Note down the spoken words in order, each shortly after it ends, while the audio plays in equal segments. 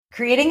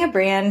Creating a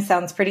brand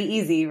sounds pretty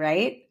easy,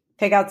 right?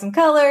 Pick out some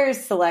colors,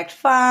 select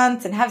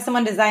fonts, and have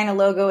someone design a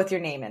logo with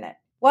your name in it.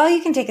 While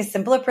you can take a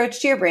simple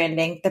approach to your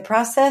branding, the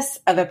process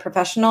of a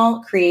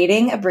professional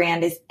creating a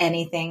brand is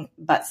anything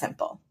but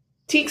simple.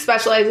 Teak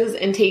specializes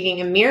in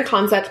taking a mere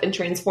concept and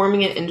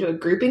transforming it into a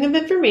grouping of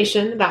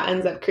information that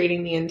ends up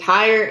creating the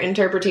entire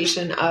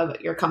interpretation of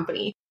your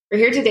company. We're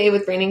here today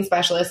with branding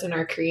specialist and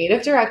our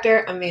creative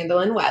director,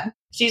 Amandolin Webb.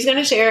 She's going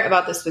to share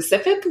about the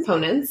specific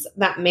components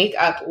that make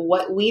up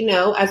what we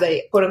know as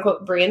a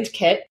quote-unquote brand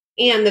kit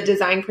and the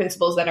design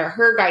principles that are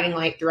her guiding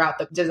light throughout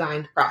the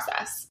design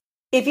process.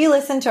 If you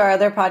listen to our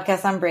other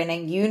podcasts on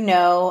branding, you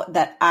know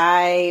that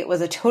I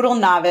was a total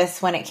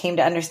novice when it came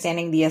to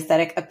understanding the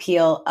aesthetic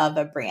appeal of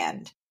a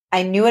brand.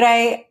 I knew what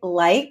I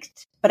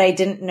liked, but I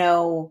didn't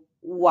know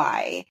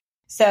why.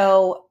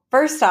 So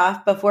first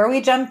off, before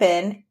we jump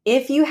in,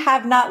 if you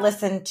have not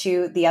listened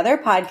to the other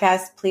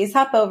podcasts, please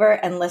hop over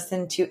and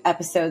listen to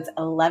episodes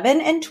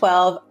 11 and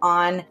 12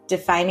 on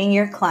defining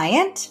your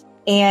client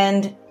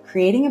and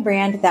creating a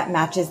brand that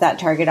matches that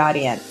target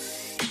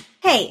audience.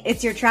 Hey,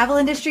 it's your travel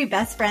industry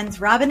best friends,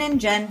 Robin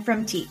and Jen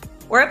from Teak.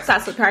 We're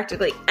obsessed with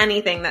practically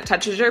anything that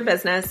touches your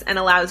business and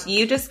allows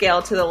you to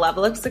scale to the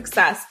level of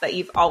success that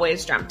you've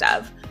always dreamt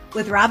of.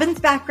 With Robin's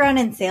background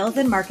in sales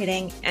and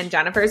marketing and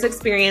Jennifer's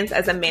experience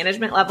as a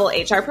management level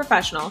HR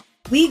professional,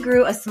 we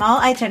grew a small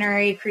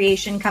itinerary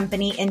creation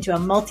company into a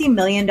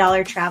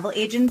multi-million-dollar travel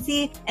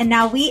agency, and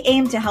now we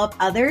aim to help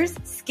others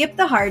skip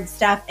the hard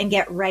stuff and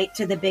get right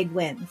to the big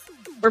wins.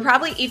 We're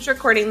probably each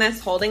recording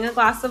this holding a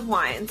glass of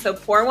wine, so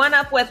pour one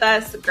up with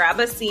us, grab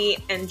a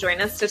seat, and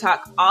join us to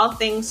talk all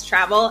things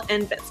travel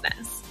and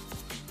business.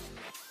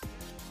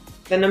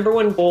 The number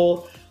one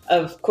goal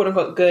of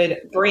quote-unquote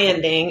good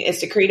branding is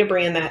to create a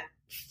brand that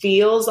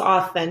feels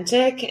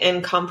authentic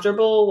and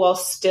comfortable while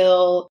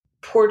still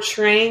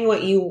portraying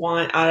what you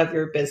want out of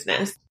your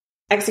business.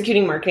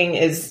 Executing marketing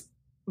is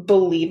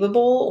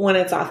believable when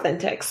it's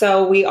authentic.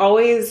 So we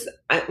always,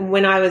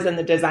 when I was in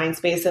the design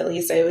space, at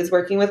least, I was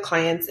working with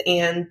clients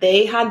and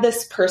they had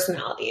this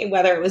personality,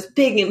 whether it was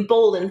big and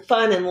bold and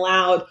fun and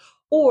loud,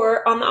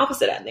 or on the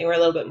opposite end, they were a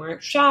little bit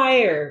more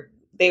shy, or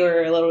they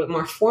were a little bit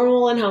more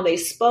formal in how they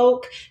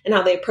spoke and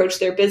how they approached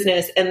their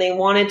business. And they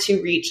wanted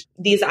to reach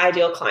these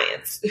ideal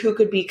clients who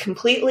could be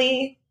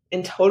completely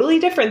and totally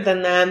different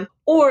than them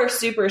or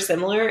super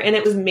similar. And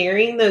it was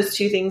marrying those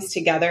two things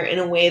together in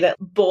a way that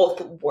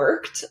both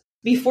worked.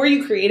 Before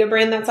you create a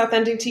brand that's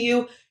authentic to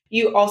you,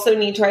 you also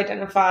need to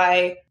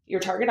identify your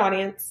target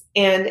audience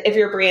and if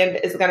your brand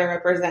is going to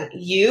represent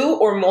you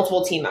or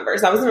multiple team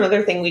members. That was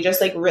another thing we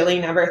just really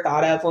never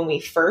thought of when we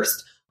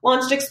first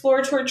launched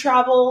Explore Toward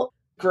Travel.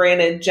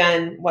 Granted,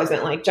 Jen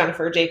wasn't like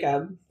Jennifer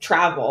Jacob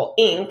Travel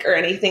Inc. or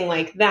anything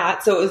like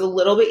that. So it was a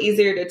little bit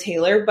easier to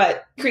tailor,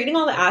 but creating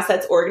all the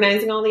assets,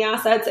 organizing all the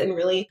assets, and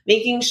really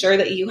making sure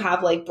that you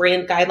have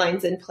brand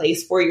guidelines in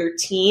place for your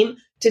team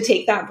to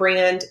take that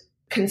brand,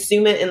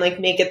 consume it, and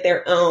make it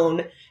their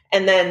own.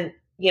 And then,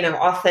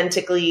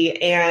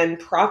 authentically and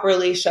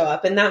properly show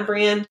up in that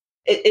brand.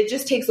 It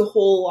just takes a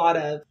whole lot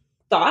of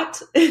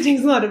thought. It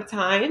takes a lot of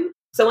time.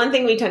 So one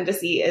thing we tend to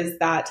see is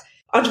that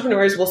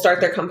entrepreneurs will start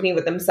their company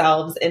with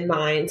themselves in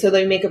mind. So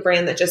they make a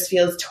brand that just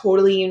feels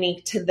totally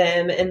unique to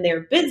them and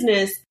their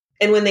business.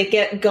 And when they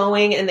get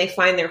going and they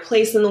find their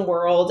place in the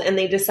world and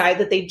they decide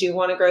that they do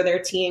want to grow their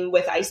team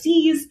with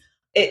ICs,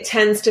 it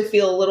tends to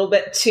feel a little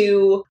bit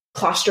too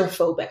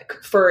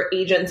claustrophobic for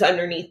agents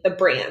underneath the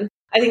brand.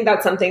 I think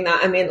that's something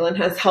that Amandolin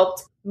has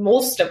helped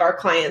most of our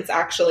clients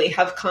actually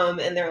have come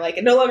and they're like,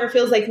 it no longer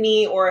feels like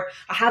me, or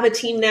I have a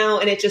team now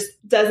and it just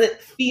doesn't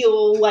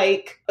feel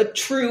like a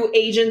true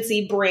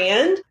agency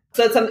brand.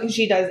 So that's something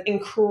she does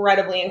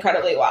incredibly,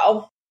 incredibly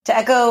well. To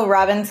echo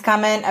Robin's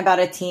comment about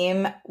a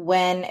team,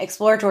 when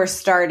Explore Tour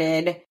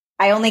started,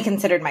 I only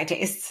considered my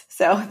tastes.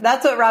 So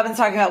that's what Robin's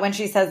talking about when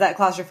she says that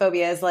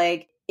claustrophobia is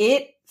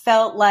it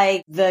felt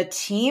like the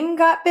team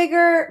got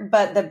bigger,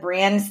 but the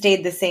brand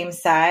stayed the same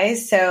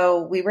size.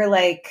 So we were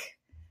like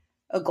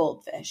a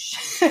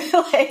goldfish.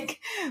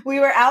 We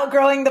were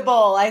outgrowing the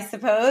bowl, I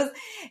suppose.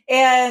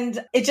 And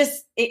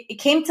it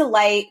came to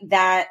light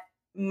that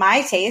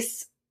my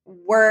tastes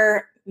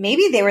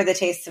maybe they were the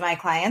tastes of my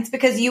clients,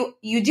 because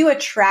you do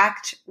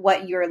attract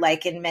what you're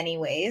like in many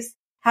ways.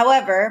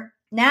 However,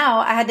 now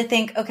I had to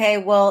think, okay,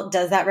 well,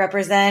 does that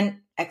represent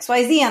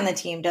XYZ on the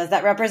team? Does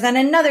that represent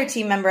another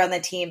team member on the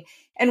team?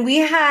 And we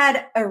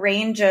had a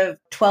range of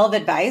 12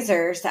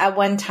 advisors at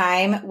one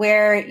time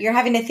where you're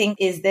having to think,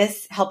 is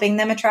this helping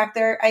them attract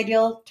their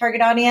ideal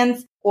target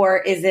audience? Or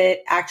is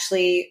it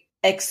actually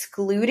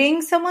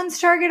excluding someone's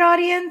target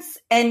audience?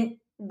 And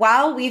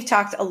while we've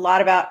talked a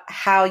lot about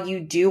how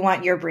you do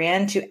want your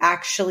brand to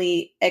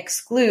actually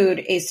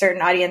exclude a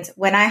certain audience,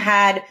 when I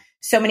had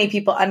so many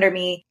people under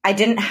me, I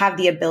didn't have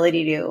the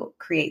ability to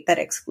create that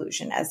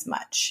exclusion as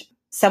much.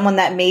 Someone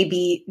that may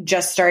be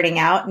just starting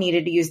out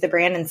needed to use the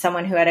brand, and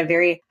someone who had a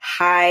very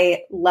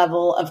high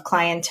level of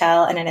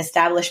clientele and an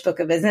established book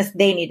of business,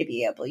 they need to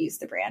be able to use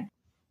the brand.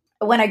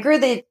 when I grew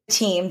the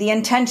team, the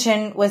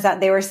intention was that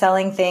they were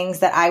selling things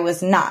that I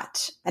was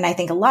not. And I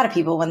think a lot of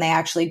people, when they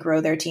actually grow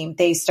their team,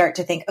 they start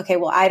to think, okay,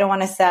 well, I don't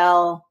want to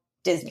sell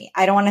Disney.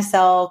 I don't want to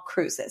sell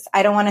cruises.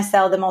 I don't want to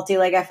sell the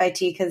multi-leg FIT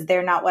because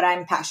they're not what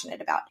I'm passionate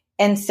about.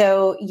 And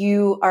so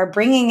you are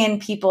bringing in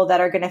people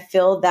that are going to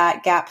fill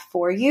that gap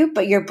for you,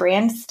 but your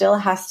brand still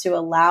has to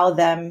allow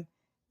them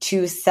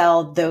to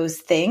sell those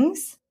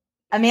things.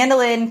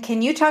 Amandolin,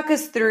 can you talk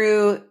us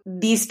through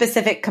these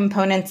specific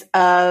components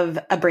of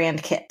a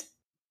brand kit?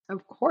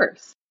 Of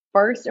course.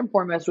 First and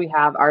foremost, we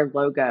have our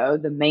logo.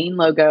 The main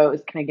logo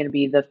is kind of going to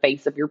be the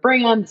face of your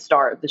brand, the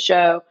star of the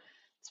show.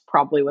 It's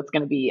probably what's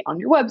going to be on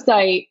your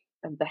website,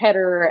 and the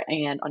header,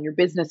 and on your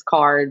business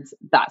cards,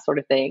 that sort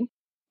of thing.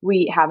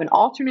 We have an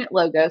alternate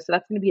logo, so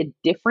that's going to be a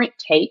different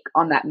take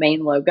on that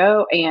main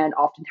logo, and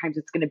oftentimes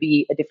it's going to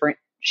be a different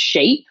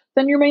shape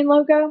than your main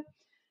logo.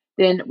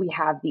 Then we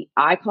have the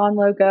icon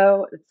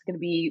logo. It's going to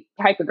be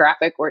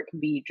typographic, or it can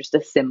be just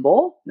a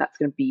symbol. That's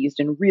going to be used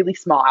in really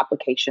small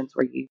applications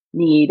where you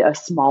need a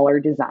smaller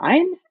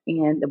design.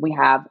 And then we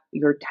have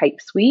your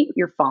type suite,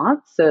 your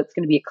fonts. So it's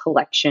going to be a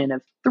collection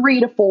of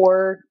 3 to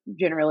 4,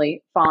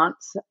 generally,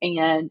 fonts.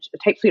 And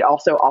type suite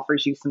also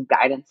offers you some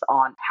guidance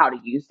on how to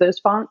use those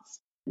fonts.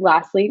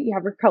 Lastly, you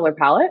have your color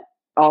palette.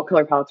 All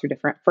color palettes are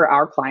different. For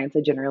our clients,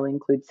 I generally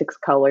include 6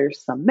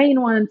 colors, some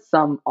main ones,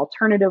 some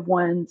alternative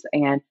ones.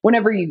 And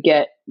whenever you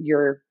get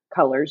your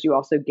colors, you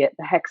also get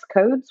the hex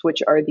codes,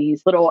 which are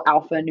these little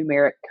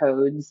alphanumeric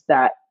codes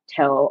that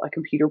tell a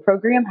computer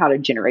program how to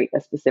generate a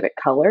specific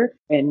color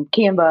in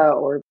Canva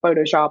or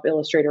Photoshop,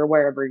 Illustrator,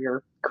 wherever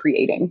you're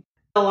creating.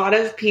 A lot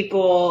of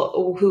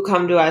people who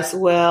come to us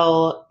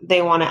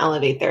they want to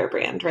elevate their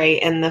brand, right?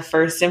 And the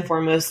first and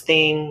foremost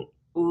thing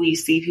we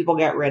see people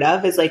get rid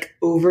of is like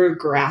over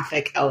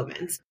graphic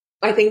elements.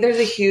 I think there's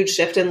a huge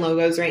shift in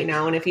logos right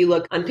now. And if you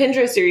look on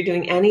Pinterest or you're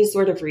doing any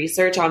sort of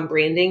research on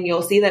branding,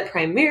 you'll see that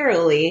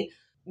primarily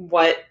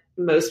what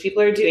most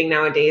people are doing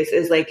nowadays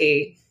is like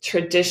a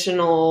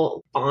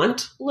traditional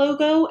font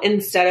logo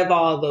instead of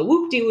all the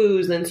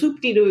whoop-de-woos and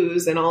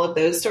swoop-de-doos and all of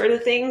those sort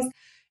of things.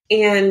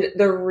 And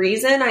the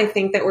reason I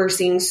think that we're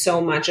seeing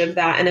so much of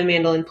that, and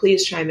Amandolin,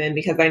 please chime in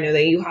because I know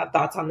that you have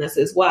thoughts on this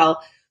as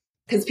well,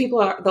 because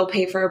they'll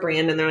pay for a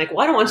brand and they're like,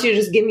 well, I don't want you to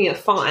just give me a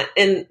font.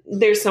 And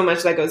there's so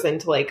much that goes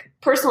into like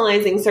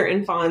personalizing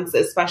certain fonts,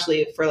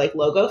 especially for like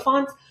logo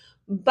fonts.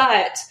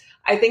 But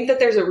I think that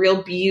there's a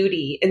real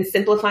beauty in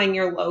simplifying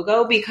your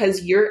logo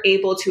because you're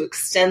able to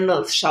extend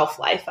the shelf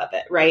life of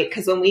it, right?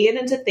 Because when we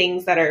get into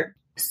things that are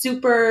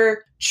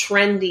super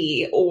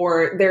trendy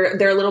or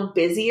they're a little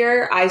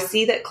busier, I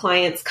see that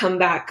clients come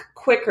back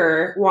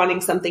quicker wanting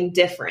something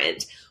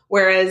different.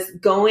 Whereas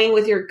going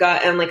with your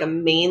gut and like a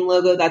main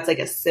logo that's like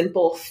a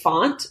simple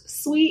font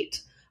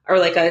suite or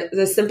like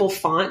the simple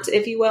font,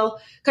 if you will,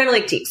 kind of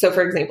like Teak. So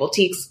for example,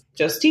 Teak's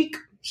just Teak,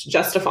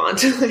 just a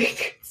font.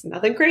 Like it's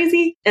nothing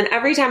crazy. And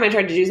every time I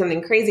tried to do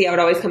something crazy, I would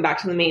always come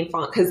back to the main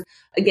font because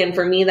again,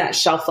 for me, that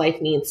shelf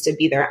life needs to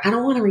be there. I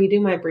don't want to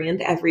redo my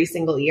brand every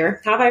single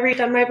year. Have I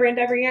redone my brand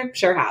every year?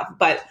 Sure have,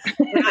 but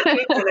I'm not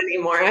doing that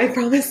anymore. I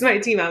promised my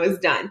team I was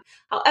done.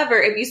 However,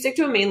 if you stick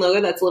to a main logo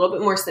that's a little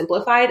bit more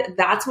simplified,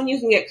 that's when you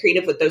can get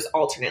creative with those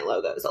alternate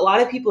logos. A lot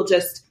of people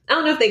just, I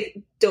don't know if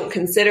they don't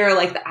consider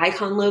like the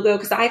icon logo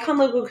because the icon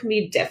logo can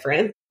be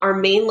different. Our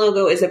main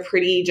logo is a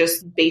pretty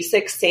just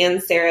basic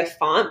sans serif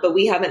font, but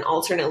we have an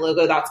alternate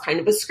logo that's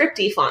kind of a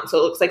scripty font. So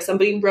it looks like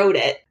somebody wrote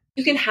it.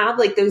 You can have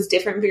like those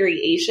different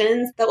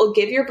variations that will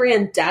give your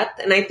brand depth.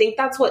 And I think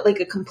that's what like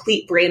a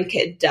complete brand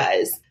kit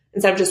does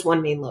instead of just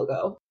one main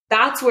logo.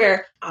 That's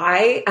where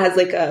I, as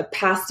like a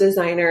past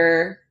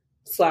designer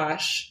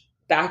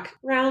 /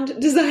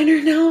 background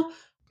designer now,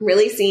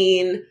 really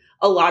seeing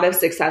a lot of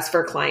success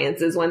for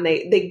clients is when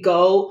they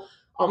go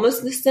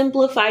almost the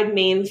simplified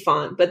main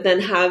font, but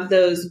then have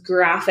those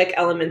graphic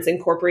elements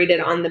incorporated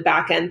on the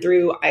back end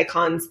through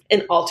icons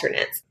and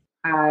alternates.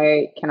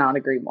 I cannot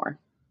agree more.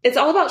 It's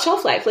all about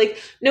shelf life.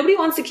 Like nobody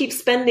wants to keep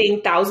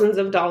spending thousands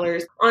of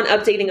dollars on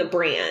updating a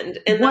brand.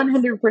 And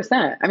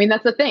 100%. I mean,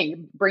 that's the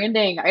thing.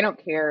 Branding, I don't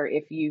care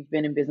if you've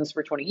been in business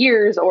for 20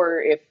 years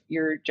or if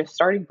you're just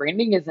starting,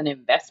 branding is an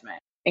investment.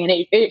 And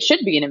it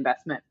should be an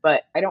investment,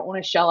 but I don't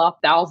want to shell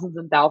out thousands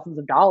and thousands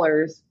of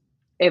dollars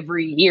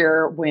every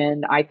year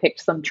when I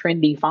picked some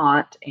trendy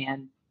font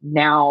and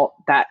now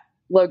that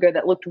logo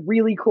that looked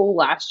really cool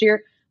last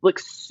year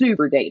looks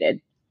super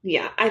dated.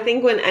 Yeah, I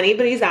think when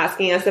anybody's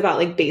asking us about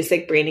like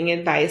basic branding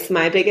advice,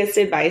 my biggest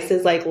advice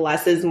is like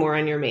less is more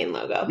on your main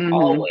logo. Mm-hmm.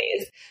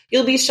 Always.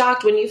 You'll be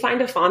shocked when you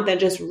find a font that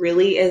just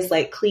really is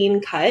like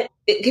clean cut.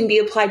 It can be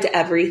applied to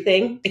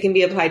everything. It can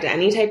be applied to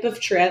any type of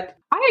trip.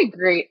 I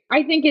agree.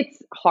 I think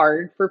it's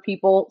hard for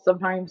people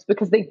sometimes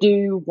because they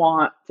do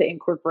want to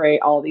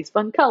incorporate all these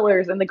fun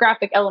colors and the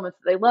graphic elements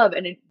that they love.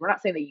 And we're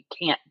not saying that you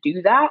can't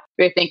do that,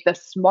 but I think the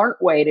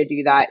smart way to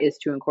do that is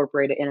to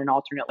incorporate it in an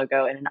alternate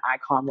logo and an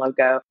icon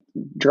logo,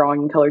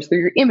 drawing colors through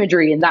your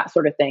imagery and that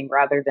sort of thing,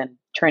 rather than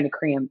trying to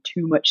cram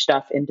too much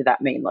stuff into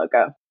that main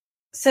logo.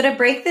 So to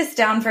break this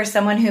down for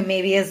someone who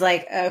maybe is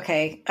like,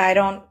 okay, I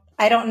don't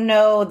I don't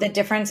know the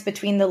difference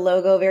between the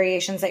logo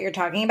variations that you're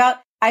talking about.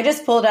 I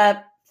just pulled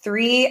up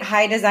 3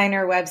 high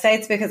designer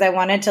websites because I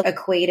wanted to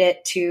equate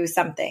it to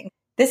something.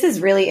 This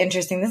is really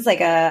interesting. This is like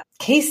a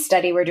case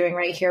study we're doing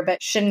right here,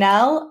 but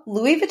Chanel,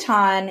 Louis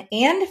Vuitton,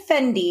 and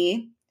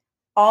Fendi,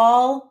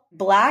 all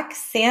black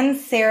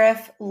sans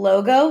serif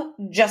logo,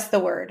 just the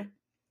word.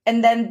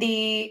 And then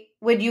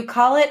would you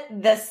call it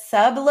the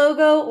sub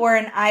logo or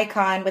an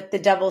icon with the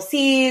double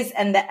C's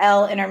and the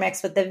L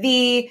intermixed with the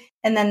V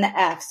and then the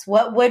F's?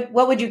 What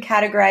would you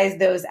categorize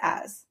those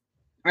as?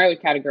 I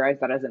would categorize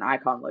that as an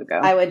icon logo.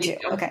 I would too.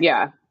 Okay.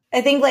 Yeah.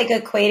 I think like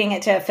equating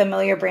it to a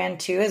familiar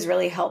brand too is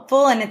really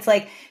helpful. And it's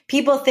like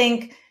people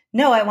think,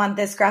 no, I want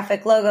this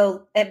graphic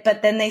logo,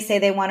 but then they say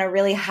they want a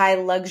really high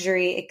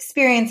luxury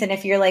experience. And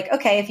if you're like,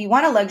 okay, if you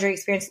want a luxury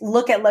experience,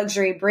 look at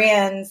luxury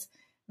brands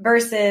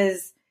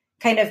versus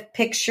kind of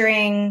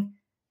picturing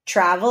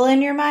travel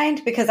in your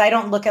mind, because I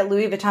don't look at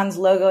Louis Vuitton's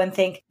logo and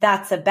think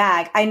that's a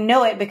bag. I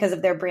know it because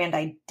of their brand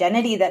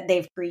identity that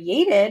they've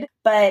created,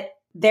 but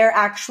their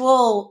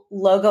actual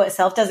logo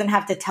itself doesn't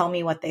have to tell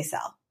me what they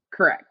sell.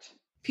 Correct.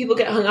 People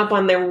get hung up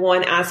on their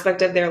one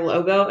aspect of their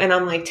logo. And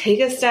I'm like, take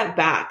a step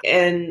back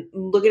and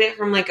look at it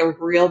from like a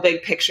real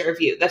big picture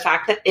view. The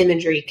fact that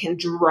imagery can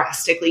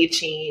drastically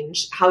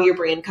change how your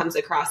brand comes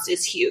across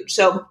is huge.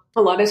 So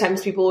a lot of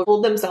times people will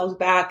hold themselves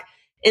back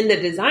in the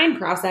design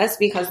process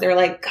because they're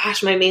like,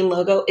 gosh, my main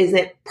logo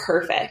isn't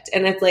perfect.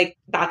 And it's like,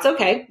 that's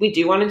okay. We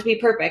do want it to be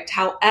perfect.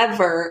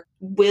 However,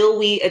 will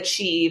we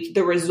achieve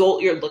the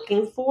result you're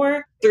looking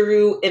for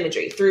through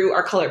imagery, through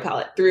our color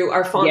palette, through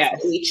our fonts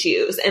that we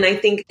choose? And I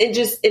think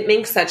it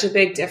makes such a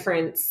big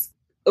difference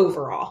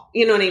overall.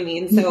 You know what I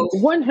mean? So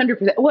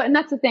 100%. Well, and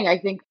that's the thing. I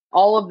think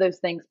all of those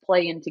things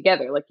play in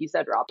together. Like you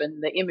said,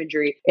 Robin, the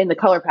imagery and the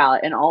color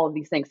palette and all of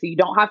these things. So you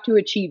don't have to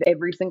achieve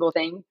every single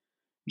thing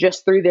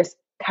just through this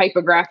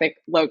typographic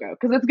logo,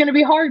 because it's going to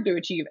be hard to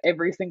achieve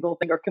every single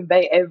thing or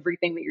convey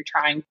everything that you're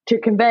trying to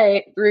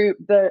convey through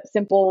the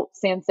simple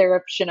sans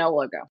serif Chanel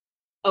logo.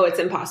 Oh, it's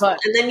impossible.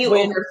 And then you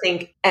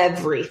overthink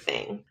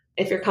everything.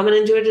 If you're coming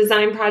into a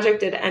design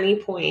project at any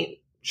point,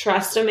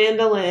 trust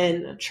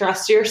Amandolin,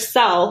 trust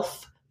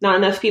yourself. Not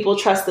enough people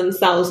trust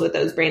themselves with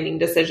those branding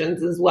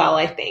decisions as well,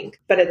 I think.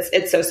 But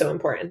it's so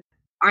important.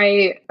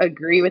 I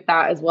agree with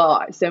that as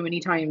well. So many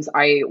times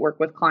I work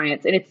with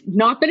clients, and it's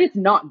not that it's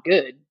not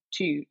good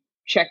to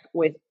check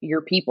with your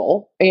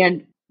people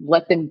and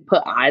let them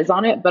put eyes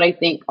on it. But I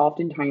think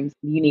oftentimes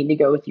you need to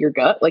go with your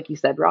gut, like you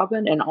said,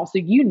 Robin. And also,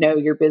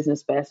 your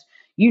business best,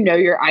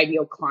 your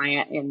ideal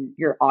client and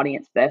your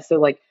audience best. So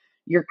like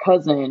your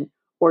cousin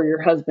or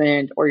your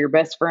husband or your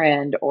best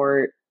friend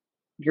or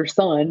your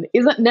son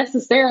isn't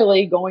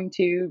necessarily going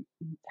to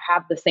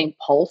have the same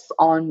pulse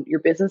on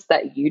your business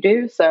that you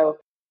do. So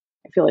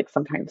I feel like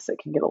sometimes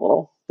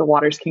the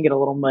waters can get a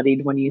little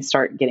muddied when you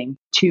start getting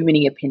too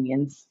many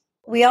opinions.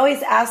 We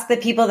always ask the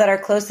people that are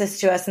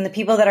closest to us, and the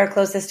people that are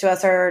closest to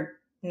us are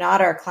not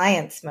our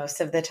clients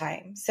most of the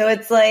time. So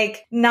it's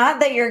like,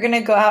 not that you're going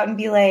to go out and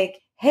be like,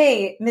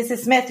 hey, Mrs.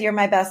 Smith, you're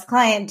my best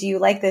client. Do you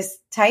like this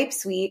type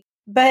suite?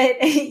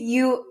 But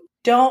you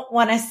don't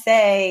want to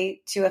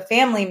say to a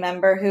family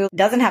member who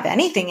doesn't have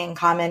anything in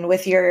common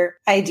with your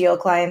ideal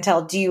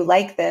clientele, do you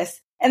like this?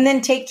 And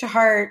then take to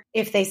heart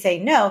if they say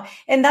no.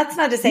 And that's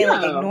not to say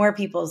like ignore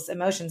people's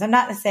emotions. I'm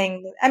not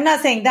saying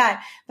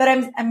that, but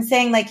I'm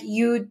saying like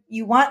you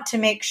want to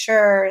make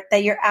sure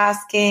that you're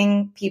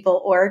asking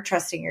people, or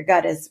trusting your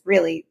gut is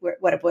really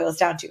what it boils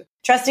down to.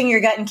 Trusting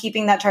your gut and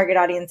keeping that target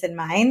audience in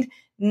mind,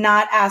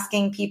 not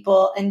asking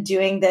people and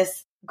doing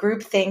this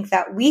groupthink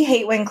that we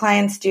hate when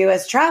clients do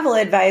as travel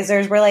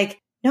advisors. We're like,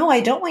 no,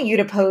 I don't want you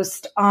to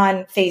post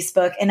on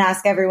Facebook and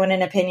ask everyone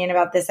an opinion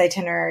about this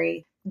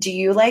itinerary. Do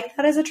you like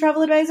that as a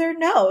travel advisor?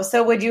 No.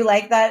 So would you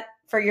like that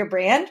for your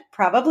brand?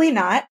 Probably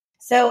not.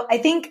 So I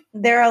think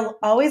there are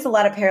always a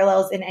lot of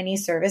parallels in any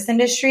service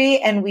industry,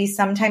 and we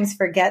sometimes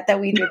forget that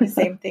we do the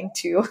same thing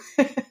to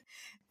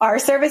our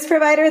service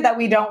provider that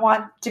we don't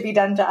want to be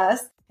done to us.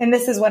 And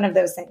this is one of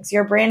those things.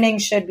 Your branding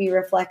should be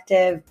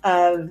reflective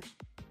of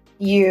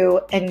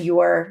you and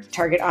your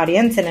target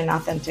audience in an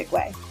authentic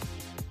way.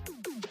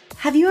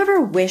 Have you ever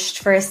wished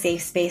for a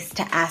safe space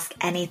to ask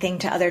anything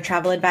to other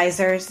travel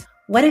advisors?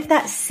 What if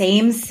that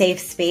same safe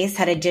space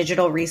had a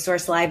digital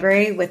resource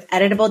library with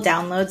editable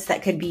downloads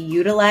that could be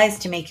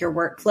utilized to make your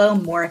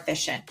workflow more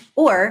efficient?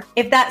 Or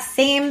if that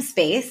same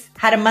space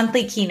had a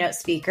monthly keynote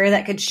speaker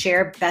that could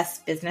share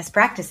best business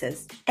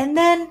practices? And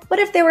then what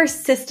if there were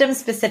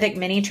system-specific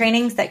mini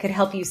trainings that could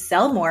help you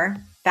sell more,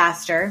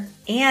 faster,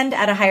 and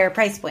at a higher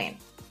price point?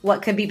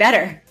 What could be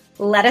better?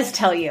 Let us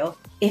tell you.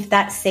 If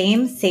that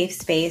same safe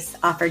space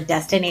offered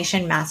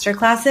destination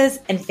masterclasses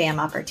and FAM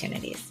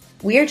opportunities.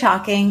 We are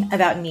talking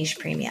about Niche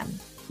Premium.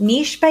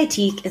 Niche by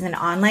Teak is an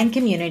online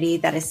community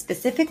that is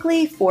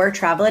specifically for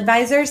travel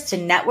advisors to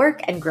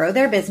network and grow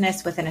their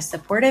business within a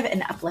supportive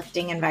and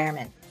uplifting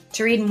environment.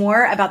 To read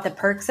more about the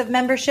perks of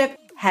membership,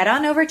 head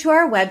on over to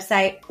our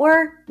website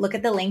or look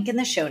at the link in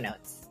the show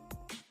notes.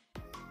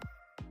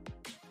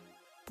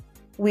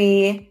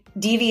 We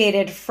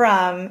deviated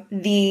from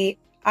the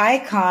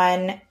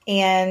icon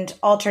and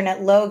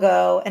alternate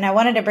logo. And I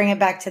wanted to bring it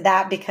back to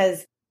that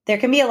because there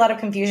can be a lot of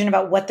confusion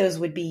about what those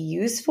would be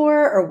used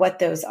for or what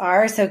those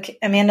are. So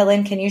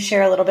Amandolin, can you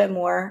share a little bit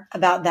more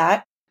about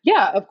that?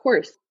 Yeah, of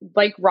course.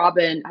 Like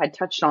Robin had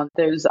touched on,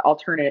 those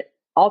alternate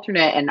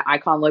and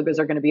icon logos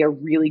are going to be a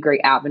really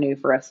great avenue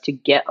for us to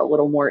get a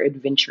little more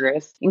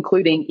adventurous,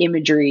 including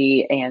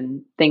imagery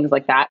and things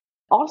like that.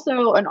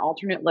 Also, an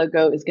alternate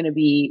logo is going to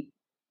be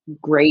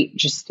great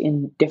just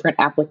in different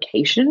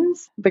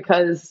applications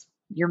because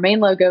your main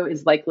logo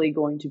is likely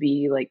going to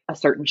be like a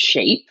certain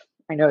shape.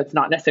 I know it's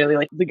not necessarily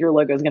like your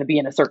logo is going to be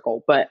in a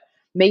circle, but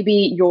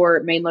maybe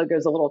your main logo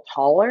is a little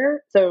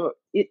taller. So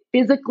it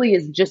physically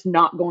is just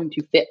not going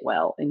to fit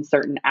well in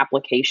certain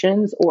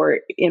applications, or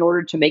in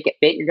order to make it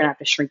fit, you're going to have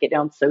to shrink it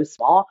down so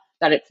small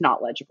that it's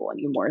not legible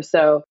anymore.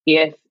 So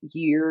if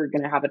you're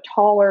going to have a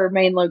taller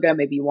main logo,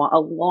 maybe you want a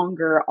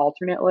longer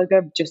alternate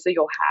logo, just so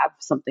you'll have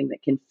something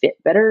that can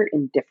fit better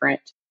in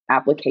different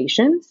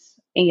applications.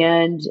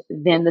 And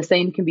then the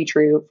same can be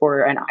true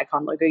for an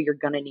icon logo. You're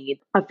going to need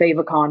a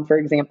favicon, for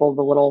example,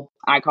 the little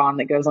icon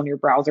that goes on your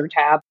browser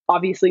tab.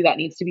 Obviously, that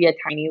needs to be a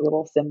tiny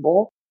little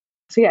symbol.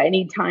 So yeah,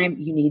 anytime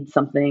you need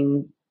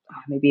something,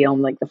 maybe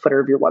on like the footer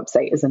of your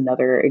website is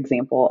another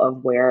example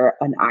of where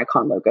an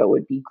icon logo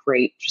would be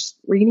great, just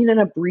where you need an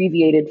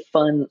abbreviated,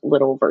 fun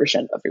little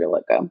version of your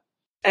logo.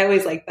 I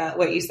always like that,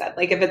 what you said.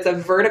 Like if it's a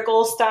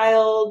vertical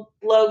style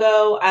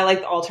logo, I like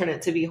the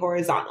alternate to be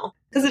horizontal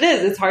because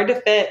it's hard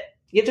to fit.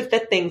 You have to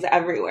fit things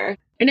everywhere.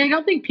 And I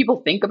don't think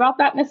people think about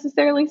that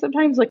necessarily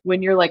sometimes, like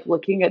when you're like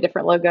looking at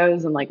different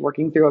logos and like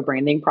working through a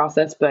branding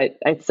process. But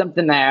it's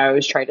something that I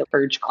always try to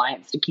urge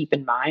clients to keep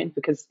in mind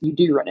because you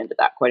do run into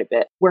that quite a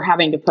bit. We're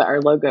having to put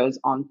our logos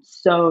on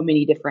so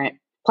many different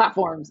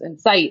platforms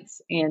and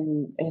sites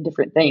and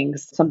different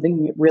things.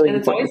 Something really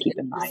important to keep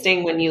in mind.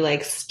 Interesting when you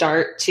like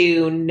start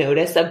to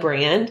notice a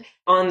brand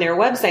on their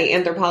website.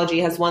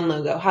 Anthropologie has one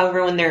logo.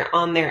 However, when they're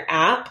on their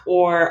app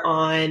or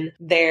on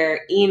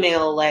their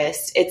email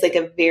list, it's like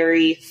a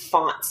very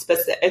font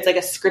specific. It's like a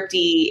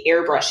scripty,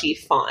 airbrushy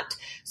font.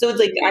 So it's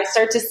like I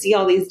start to see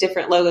all these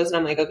different logos and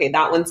I'm like, okay,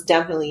 that one's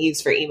definitely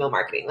used for email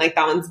marketing. Like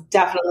that one's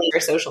definitely for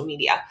social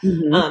media.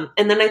 Mm-hmm.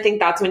 And then I think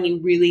that's when you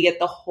really get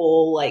the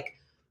whole like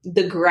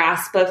the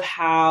grasp of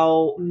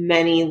how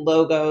many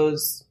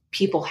logos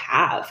people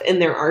have in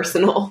their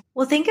arsenal.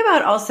 Well, think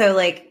about also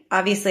like,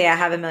 obviously I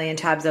have a million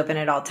tabs open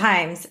at all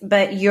times,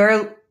 but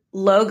your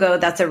logo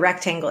that's a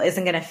rectangle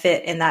isn't going to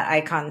fit in that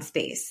icon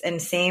space. And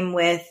same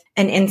with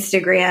an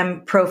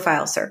Instagram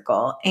profile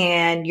circle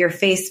and your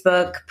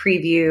Facebook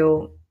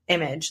preview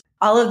image.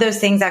 All of those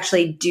things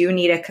actually do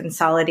need a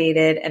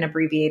consolidated and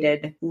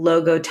abbreviated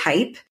logo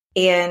type.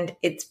 And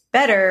it's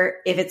better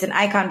if it's an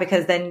icon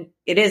because then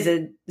it is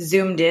a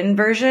zoomed in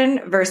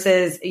version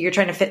versus you're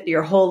trying to fit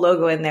your whole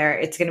logo in there.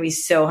 It's going to be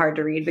so hard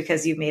to read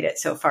because you've made it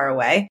so far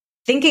away.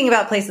 Thinking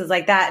about places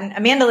like that. And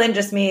Amandolin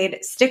just made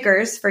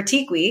stickers for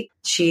Teak Week.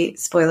 She,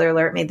 spoiler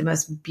alert, made the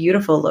most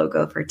beautiful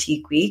logo for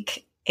Teak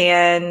Week.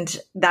 And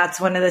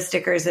that's one of the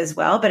stickers as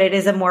well, but it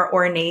is a more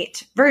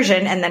ornate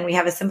version. And then we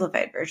have a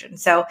simplified version.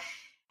 So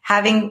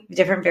having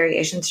different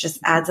variations just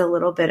adds a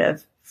little bit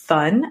of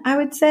fun, I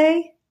would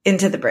say,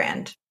 into the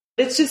brand.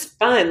 It's just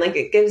fun. Like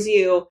it gives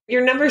you're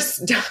never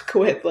stuck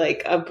with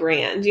like a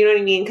brand. You know what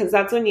I mean? Because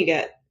that's when you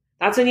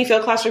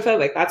feel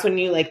claustrophobic. That's when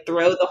you like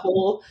throw the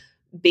whole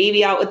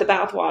baby out with the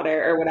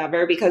bathwater or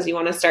whatever, because you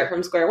want to start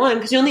from square one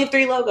because you only have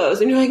 3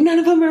 logos and you're like, none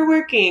of them are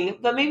working.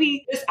 But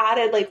maybe just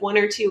added like 1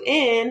 or 2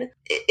 in,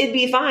 it'd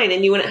be fine.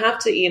 And you wouldn't have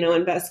to,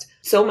 invest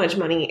so much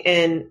money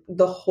in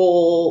the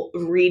whole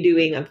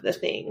redoing of the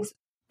things.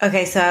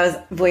 Okay. So I was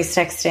voice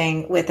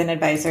texting with an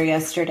advisor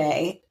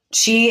yesterday.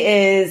 She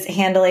is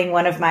handling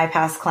one of my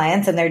past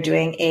clients and they're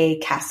doing a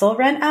castle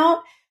rent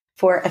out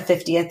for a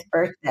 50th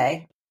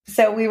birthday.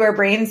 So we were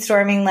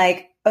brainstorming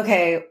like,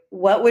 okay,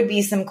 what would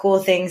be some cool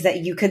things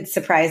that you could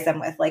surprise them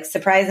with? Like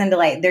surprise and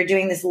delight. They're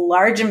doing this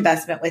large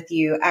investment with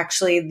you.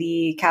 Actually,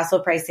 the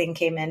castle pricing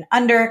came in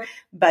under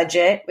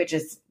budget, which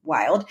is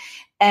wild.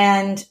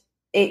 And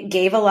it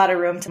gave a lot of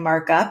room to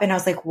mark up. And I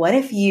was like, what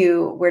if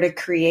you were to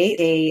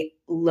create a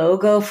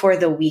logo for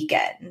the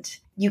weekend?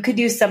 You could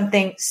do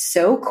something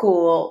so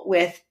cool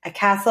with a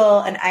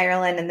castle in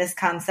Ireland and this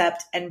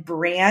concept and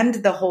brand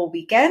the whole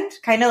weekend,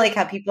 kind of like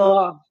how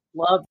people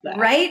love that.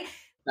 Right?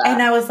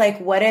 And I was like,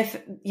 what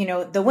if,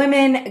 the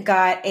women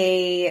got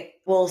a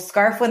wool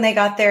scarf when they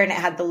got there and it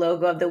had the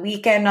logo of the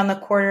weekend on the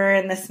corner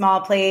in the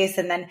small place.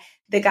 And then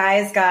the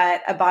guys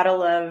got a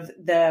bottle of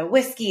the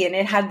whiskey and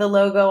it had the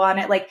logo on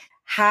it. Like,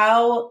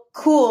 how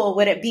cool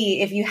would it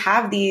be if you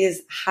have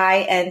these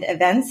high-end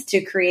events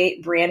to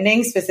create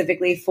branding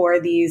specifically for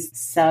these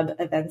sub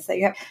events that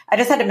you have? I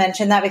just had to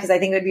mention that because I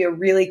think it would be a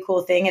really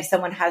cool thing if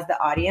someone has the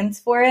audience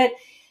for it.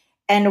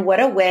 And what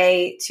a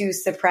way to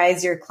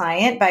surprise your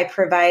client by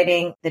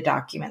providing the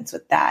documents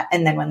with that.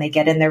 And then when they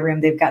get in their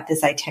room, they've got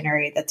this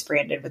itinerary that's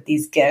branded with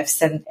these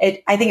gifts. And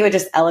I think it would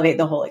just elevate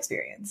the whole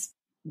experience.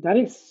 That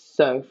is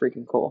so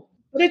freaking cool.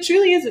 But it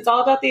truly is. It's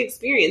all about the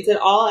experience. It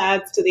all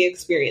adds to the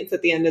experience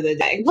at the end of the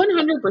day.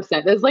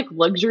 100%. Those like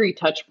luxury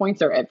touch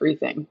points are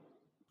everything.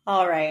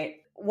 All right.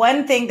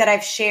 One thing that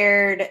I've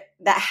shared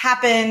that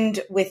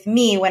happened with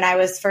me when I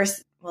was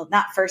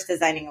not first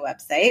designing a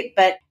website,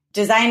 but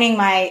designing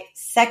my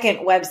second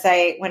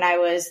website when I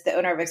was the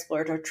owner of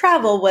Explorator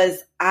Travel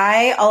was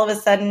I all of a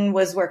sudden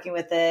was working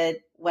with a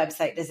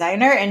website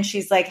designer and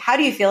she's like, how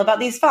do you feel about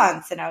these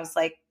fonts? And I was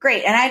like,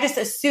 great. And I just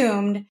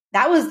assumed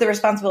that was the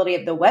responsibility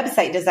of the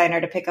website designer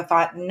to pick a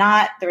font,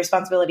 not the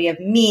responsibility of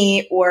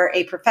me or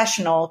a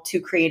professional to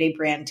create a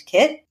brand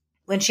kit.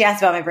 When she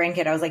asked about my brand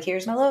kit, I was like,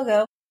 here's my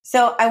logo.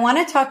 So I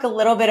want to talk a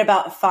little bit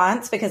about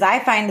fonts because I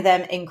find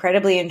them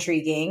incredibly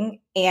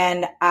intriguing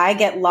and I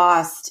get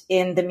lost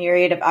in the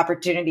myriad of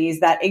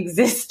opportunities that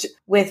exist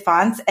with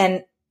fonts.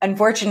 And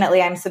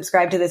unfortunately, I'm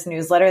subscribed to this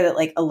newsletter that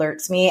like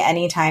alerts me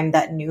anytime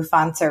that new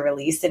fonts are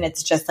released. And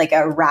it's just like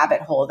a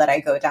rabbit hole that I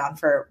go down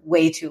for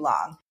way too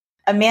long.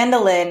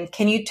 Amandolin,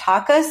 can you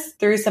talk us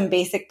through some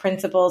basic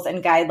principles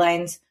and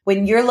guidelines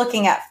when you're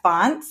looking at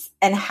fonts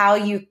and how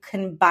you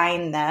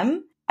combine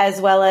them, as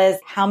well as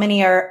how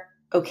many are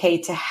okay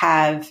to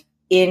have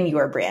in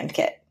your brand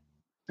kit?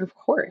 Of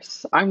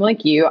course. I'm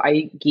like you.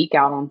 I geek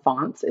out on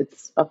fonts.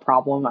 It's a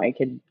problem. I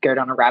could go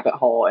down a rabbit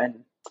hole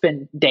and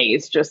spend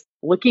days just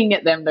looking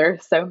at them.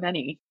 There's so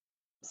many.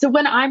 So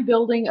when I'm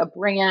building a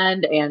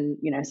brand and,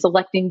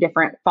 selecting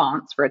different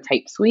fonts for a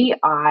type suite,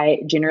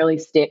 I generally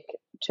stick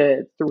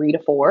to 3 to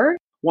 4.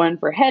 One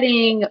for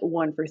heading,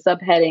 one for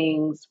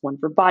subheadings, one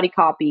for body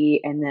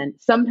copy, and then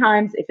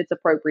sometimes, if it's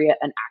appropriate,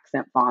 an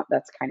accent font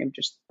that's kind of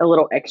just a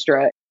little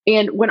extra.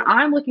 And when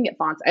I'm looking at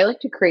fonts, I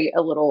like to create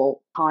a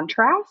little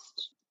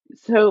contrast.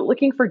 So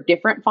looking for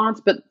different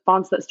fonts, but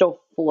fonts that still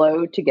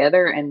flow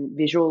together and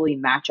visually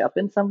match up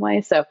in some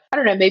way. So I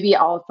don't know, maybe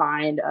I'll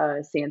find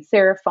a sans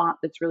serif font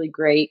that's really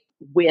great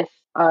with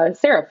a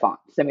serif font.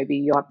 So maybe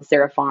you'll have the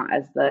serif font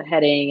as the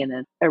heading and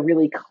then a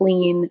really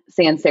clean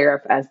sans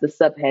serif as the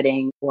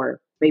subheading,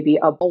 or maybe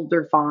a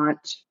bolder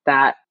font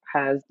that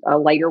has a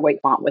lighter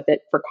weight font with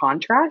it for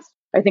contrast.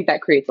 I think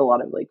that creates a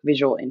lot of like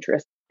visual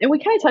interest. And we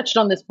kind of touched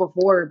on this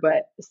before,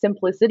 but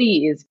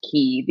simplicity is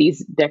key.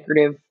 These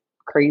decorative,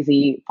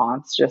 crazy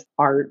fonts just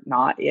are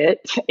not it,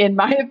 in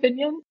my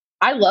opinion.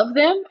 I love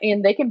them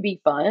and they can be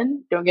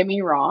fun. Don't get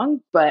me wrong.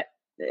 But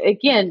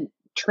again,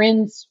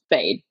 trends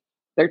fade.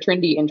 They're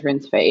trendy and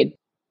trends fade.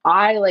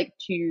 I like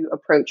to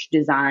approach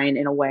design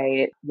in a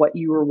way, what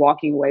you are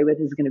walking away with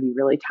is going to be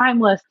really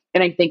timeless.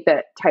 And I think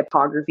that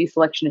typography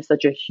selection is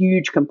such a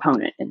huge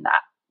component in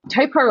that.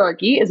 Type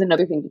hierarchy is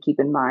another thing to keep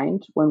in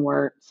mind when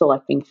we're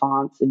selecting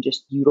fonts and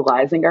just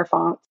utilizing our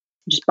fonts.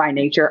 Just by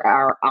nature,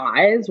 our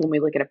eyes, when we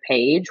look at a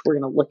page, we're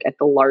going to look at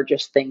the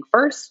largest thing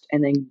first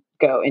and then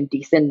go in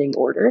descending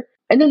order.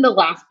 And then the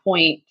last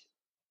point,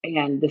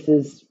 and this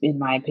is, in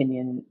my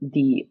opinion,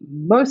 the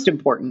most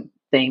important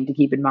thing to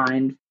keep in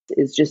mind,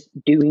 is just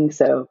doing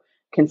so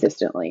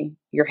consistently.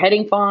 Your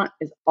heading font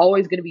is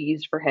always going to be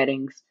used for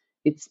headings.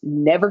 It's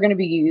never going to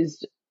be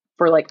used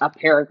for like a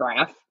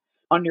paragraph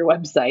on your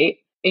website,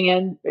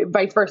 and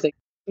vice versa.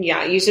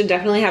 Yeah, you should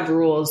definitely have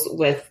rules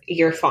with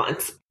your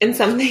fonts. And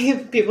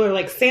something people are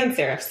like, sans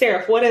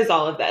serif, what is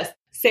all of this?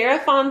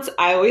 Serif fonts,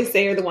 I always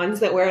say, are the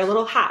ones that wear a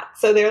little hat.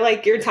 So they're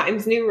like your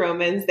Times New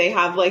Romans. They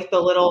have like the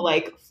little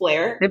like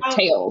flare. The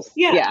tails.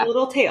 Yeah,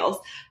 little tails.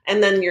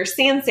 And then your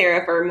sans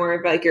serif are more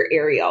of like your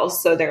Arials.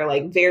 So they're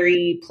like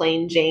very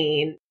plain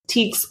Jane.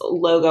 Teak's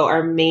logo,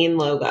 our main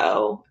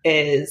logo,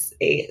 is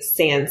a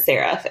sans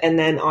serif. And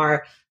then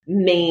our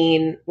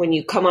main, when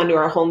you come onto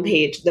our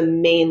homepage, the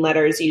main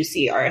letters you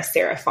see are a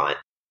serif font.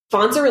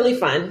 Fonts are really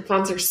fun.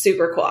 Fonts are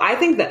super cool. I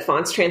think that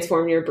fonts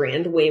transform your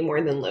brand way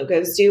more than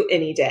logos do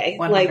any day.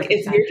 100%. Like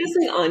if you're just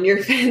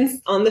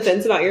like on the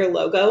fence about your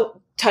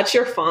logo, touch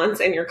your fonts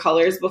and your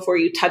colors before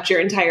you touch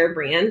your entire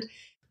brand.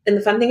 And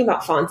the fun thing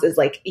about fonts is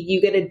like you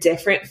get a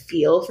different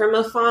feel from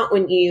a font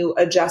when you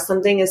adjust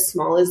something as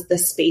small as the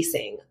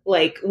spacing.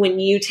 Like when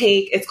you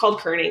it's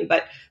called kerning,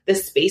 but the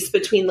space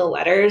between the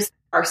letters,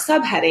 our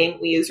subheading,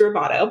 we use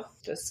Roboto,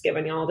 just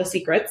giving you all the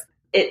secrets.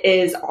 It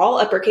is all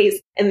uppercase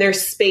and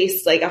there's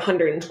space like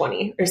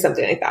 120 or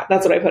something like that.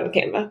 That's what I put in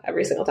Canva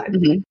every single time.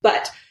 Mm-hmm.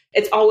 But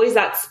it's always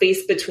that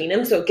space between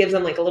them. So it gives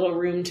them like a little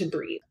room to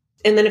breathe.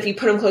 And then if you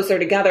put them closer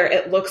together,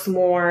 it looks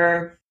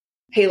more,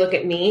 hey, look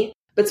at me.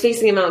 But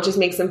spacing them out just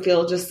makes them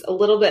feel just a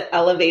little bit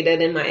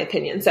elevated, in my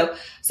opinion. So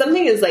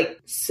something as like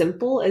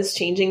simple as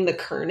changing the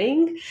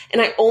kerning.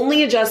 And I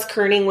only adjust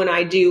kerning when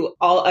I do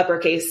all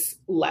uppercase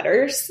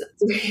letters.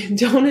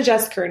 Don't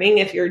adjust kerning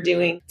if you're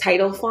doing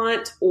title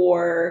font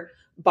or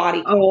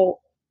body. Oh,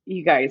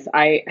 you guys,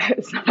 I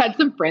had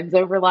some friends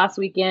over last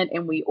weekend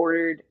and we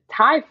ordered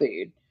Thai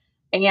food.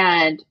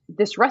 And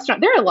this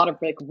restaurant, there are a lot of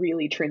like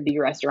really trendy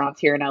restaurants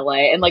here in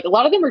LA, and like a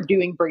lot of them are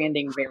doing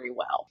branding very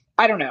well.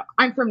 I don't know.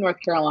 I'm from North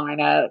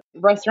Carolina.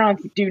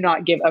 Restaurants do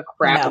not give a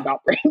crap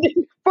about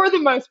branding for the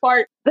most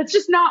part. That's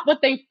just not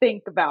what they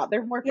think about.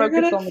 They're more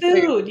focused on the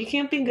food. You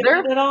can't be good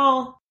at it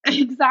all.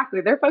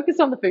 Exactly. They're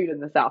focused on the food in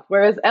the South.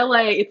 Whereas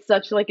LA, it's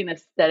such like an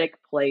aesthetic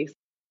place.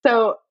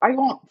 So I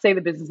won't say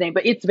the business name,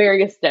 but it's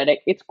very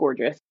aesthetic. It's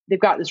gorgeous. They've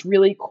got this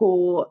really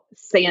cool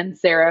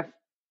sans serif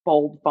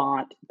bold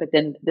font, but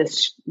then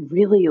this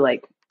really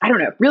I don't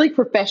know, really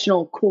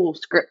professional, cool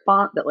script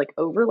font that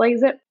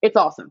overlays it. It's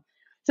awesome.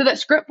 So that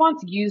script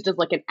font's used as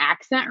an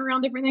accent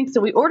around everything.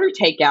 So we order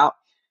takeout.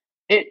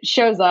 It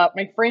shows up.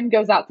 My friend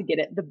goes out to get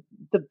it.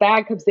 The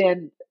bag comes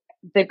in.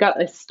 They've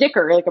got a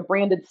sticker, a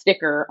branded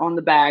sticker on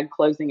the bag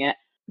closing it.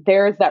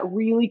 There's that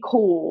really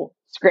cool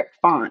script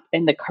font,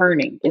 and the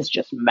kerning is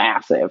just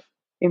massive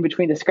in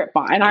between the script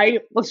font. And I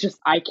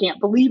can't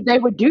believe they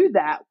would do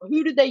that.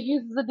 Who did they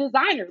use as a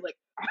designer?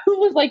 Who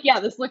was yeah,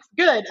 this looks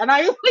good? And I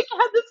had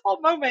this whole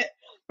moment.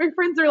 My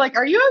friends are like,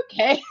 are you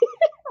okay?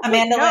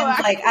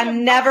 Amandolin's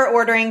I'm never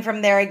ordering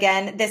from there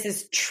again. This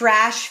is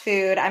trash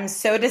food. I'm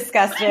so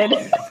disgusted.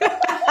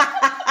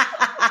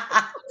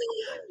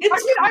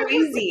 It's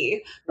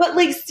crazy. But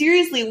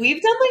seriously,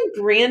 we've done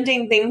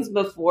branding things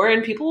before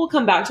and people will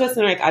come back to us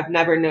and they're I've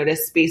never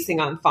noticed spacing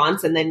on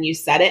fonts. And then you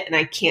said it and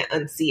I can't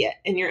unsee it.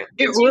 And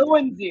it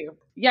ruins you.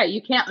 Yeah,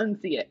 you can't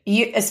unsee it.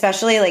 You,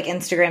 especially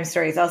Instagram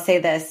stories. I'll say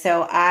this.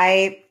 So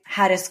I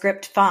had a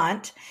script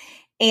font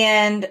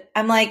and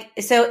I'm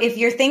so if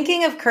you're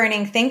thinking of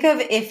kerning, think of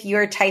if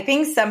you're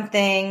typing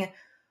something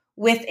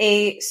with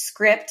a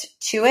script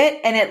to it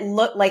and it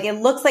looks like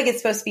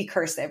it's supposed to be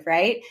cursive,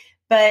 right?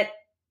 But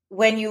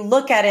when you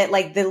look at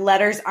it, the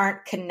letters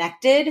aren't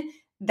connected.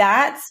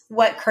 That's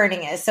what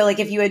kerning is. So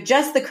if you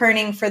adjust the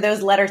kerning for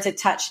those letters to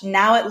touch,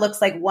 now it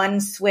looks like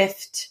one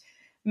swift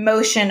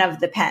motion of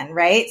the pen,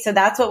 right? So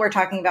that's what we're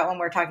talking about when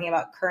we're talking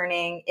about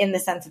kerning in the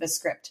sense of a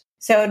script.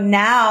 So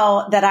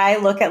now that I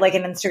look at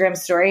an Instagram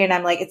story and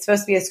I'm it's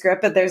supposed to be a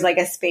script, but there's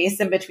a space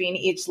in between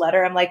each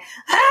letter, I'm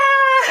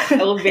I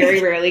will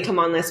very rarely come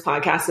on this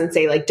podcast and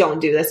say don't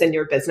do this in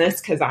your business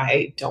because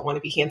I don't want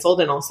to be canceled.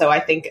 And also I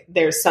think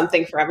there's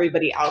something for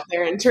everybody out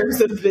there in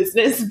terms of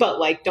business, but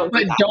don't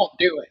do that. Don't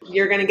do it.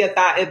 You're going to get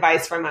that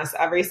advice from us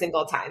every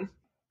single time.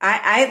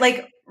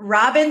 I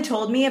Robin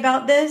told me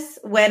about this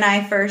when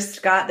I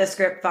first got the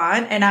script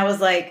font and I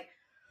was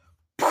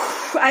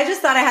I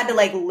just thought I had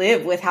to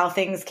live with how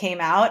things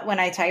came out when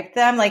I typed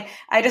them.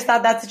 I just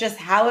thought that's just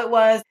how it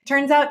was.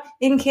 Turns out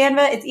in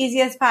Canva, it's easy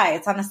as pie.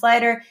 It's on a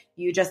slider.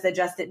 You just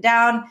adjust it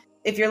down.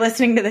 If you're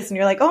listening to this and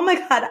you're oh my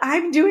God,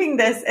 I'm doing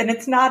this and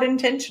it's not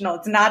intentional.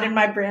 It's not in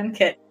my brand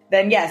kit.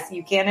 Then yes,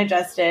 you can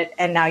adjust it.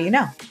 And now you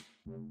know.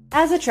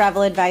 As a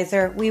travel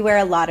advisor, we wear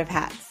a lot of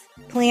hats.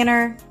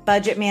 Planner,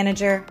 budget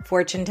manager,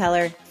 fortune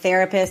teller,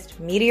 therapist,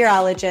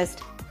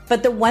 meteorologist.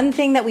 But the one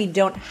thing that we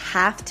don't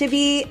have to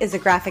be is a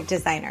graphic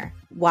designer.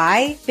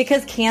 Why?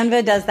 Because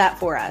Canva does that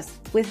for us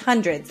with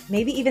hundreds,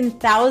 maybe even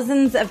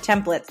thousands of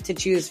templates to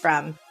choose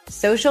from.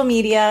 Social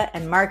media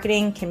and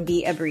marketing can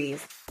be a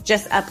breeze.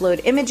 Just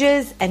upload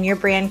images and your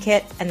brand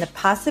kit and the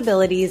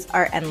possibilities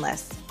are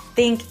endless.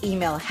 Think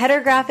email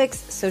header graphics,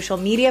 social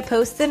media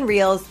posts and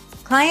reels,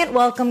 client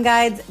welcome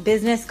guides,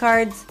 business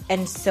cards,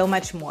 and so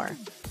much more.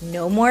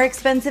 No more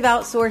expensive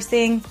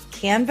outsourcing.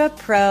 Canva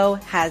Pro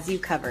has you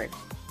covered.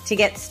 To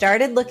get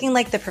started looking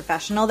like the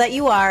professional that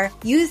you are,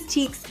 use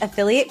Teek's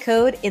affiliate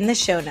code in the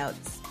show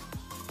notes.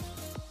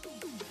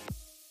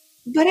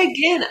 But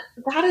again,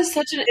 that is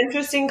such an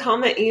interesting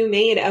comment you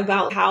made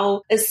about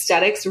how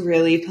aesthetics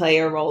really play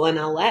a role in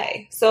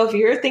LA. So if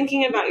you're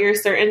thinking about your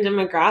certain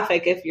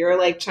demographic, if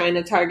you're trying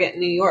to target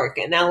New York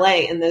and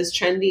LA and those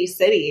trendy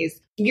cities,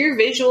 your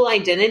visual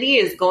identity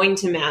is going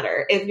to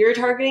matter. If you're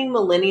targeting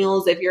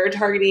millennials, if you're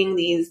targeting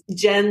these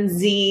Gen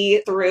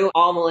Z through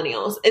all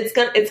millennials, it's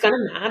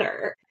gonna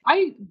matter.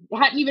 I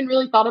hadn't even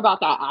really thought about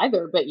that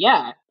either, but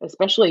yeah,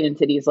 especially in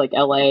cities like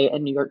LA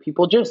and New York,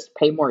 people just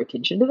pay more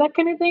attention to that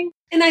kind of thing.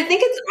 And I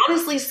think it's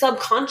honestly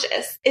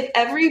subconscious. If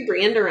every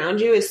brand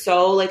around you is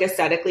so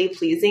aesthetically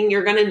pleasing,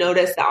 you're going to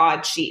notice the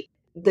odd sheep.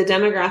 The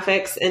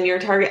demographics and your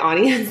target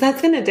audience,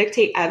 that's going to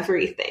dictate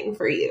everything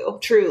for you,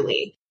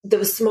 truly.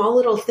 Those small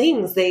little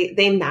things,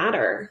 they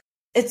matter.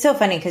 It's so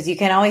funny because you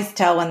can always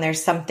tell when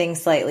there's something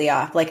slightly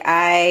off.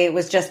 I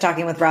was just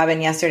talking with Robin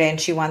yesterday and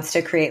she wants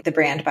to create the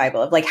brand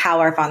Bible of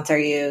how our fonts are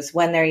used,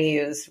 when they're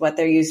used, what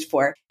they're used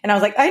for. And I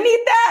was I need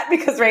that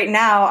because right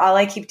now all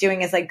I keep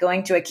doing is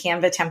going to a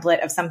Canva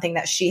template of something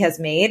that she has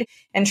made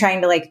and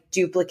trying to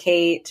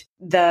duplicate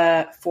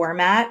the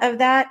format of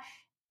that.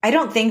 I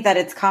don't think that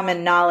it's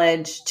common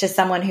knowledge to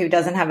someone who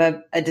doesn't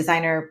have a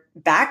designer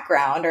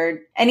background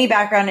or any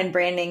background in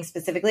branding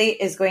specifically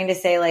is going to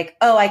say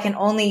oh, I can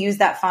only use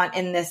that font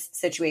in this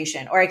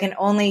situation, or I can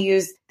only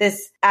use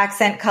this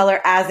accent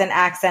color as an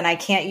accent. I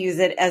can't use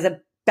it as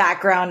a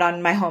background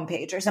on my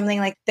homepage or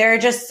something. There are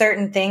just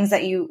certain things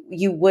that you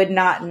would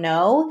not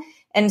know.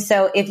 And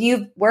so if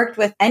you've worked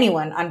with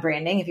anyone on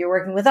branding, if you're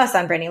working with us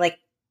on branding,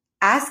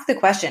 ask the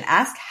question,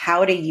 ask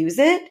how to use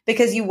it,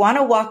 because you want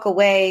to walk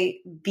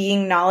away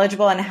being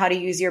knowledgeable on how to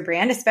use your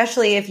brand,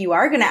 especially if you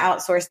are going to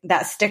outsource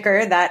that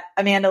sticker that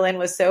Amandolin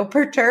was so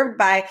perturbed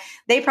by.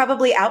 They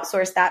probably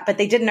outsourced that, but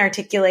they didn't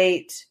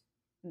articulate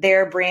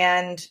their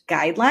brand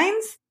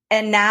guidelines.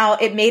 And now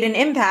it made an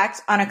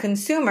impact on a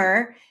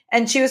consumer.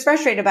 And she was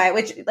frustrated by it,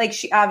 which like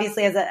she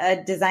obviously has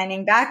a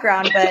designing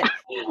background, but I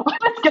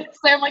was gonna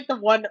say I'm like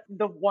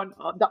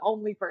the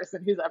only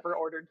person who's ever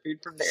ordered food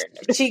from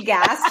there. she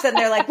gasps and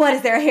they're like, what,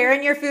 is there a hair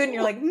in your food? And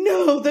you're like,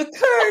 no, the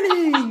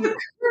kerning. The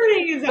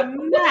kerning is a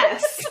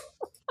mess.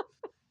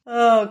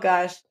 Oh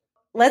gosh.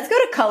 Let's go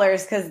to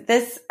colors because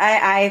this,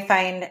 I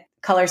find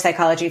color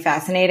psychology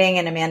fascinating.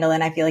 And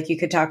Amandolin, I feel like you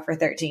could talk for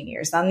 13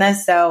 years on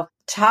this. So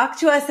talk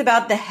to us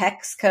about the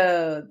hex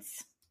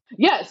codes.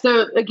 Yeah.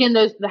 So again,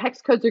 the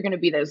hex codes are going to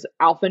be those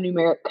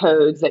alphanumeric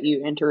codes that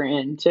you enter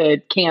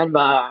into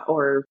Canva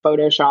or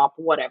Photoshop,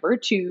 whatever,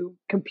 to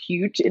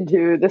compute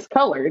into this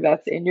color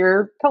that's in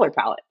your color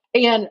palette.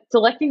 And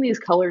selecting these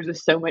colors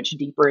is so much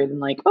deeper than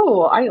like,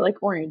 oh, I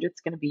like orange.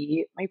 It's going to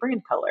be my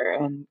brand color,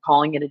 and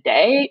calling it a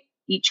day.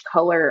 Each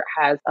color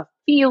has a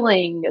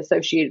feeling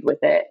associated with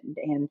it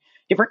and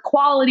different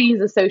qualities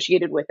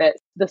associated with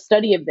it. The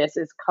study of this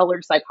is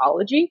color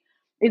psychology.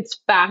 It's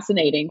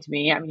fascinating to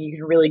me. I mean, you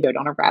can really go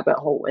down a rabbit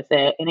hole with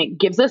it. And it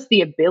gives us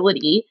the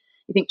ability,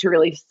 I think, to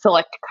really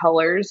select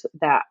colors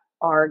that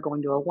are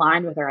going to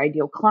align with our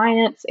ideal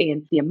clients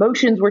and the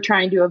emotions we're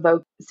trying to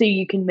evoke. So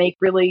you can make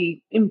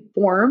really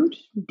informed,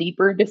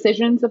 deeper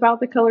decisions about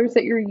the colors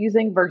that you're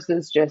using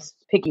versus just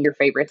picking your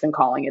favorites and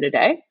calling it a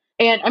day.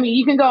 And I mean,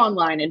 you can go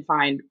online and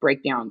find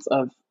breakdowns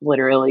of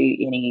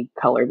literally any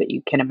color that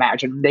you can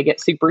imagine. They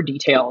get super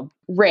detailed.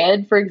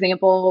 Red, for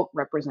example,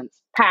 represents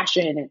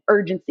passion and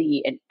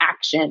urgency and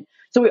action.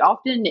 So we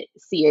often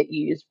see it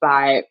used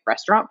by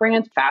restaurant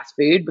brands, fast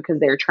food, because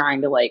they're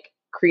trying to like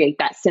create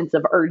that sense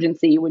of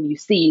urgency when you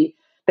see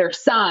their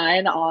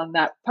sign on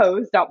that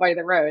post out by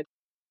the road.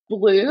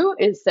 Blue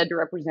is said to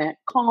represent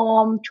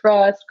calm,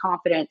 trust,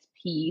 confidence,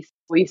 peace.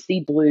 We see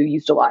blue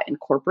used a lot in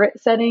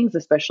corporate settings,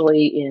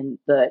 especially in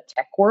the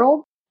tech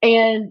world.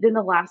 And then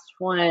the last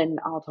one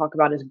I'll talk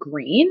about is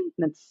green.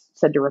 That's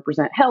said to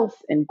represent health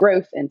and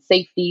growth and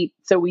safety.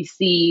 So we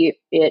see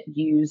it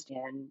used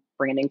in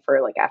branding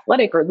for like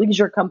athletic or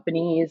leisure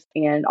companies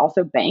and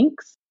also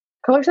banks.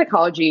 Color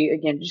psychology,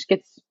 again, just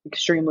gets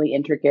extremely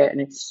intricate and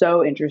it's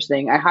so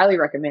interesting. I highly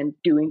recommend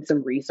doing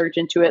some research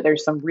into it.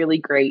 There's some really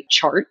great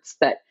charts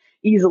that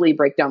easily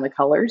break down the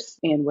colors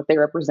and what they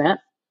represent.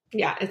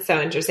 Yeah, it's so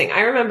interesting.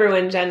 I remember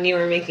when, Jen, you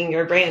were making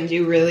your brand,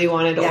 you really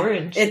wanted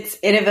orange. It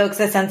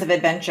evokes a sense of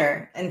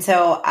adventure. And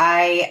so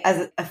I,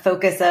 as a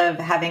focus of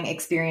having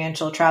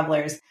experiential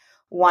travelers,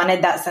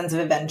 wanted that sense of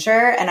adventure.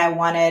 And I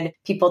wanted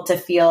people to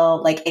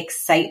feel like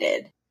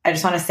excited. I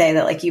just want to say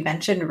that, like you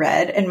mentioned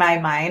red, in my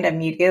mind,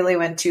 immediately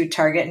went to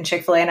Target and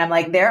Chick-fil-A. And I'm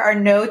like, there are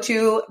no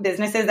two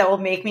businesses that will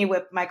make me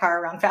whip my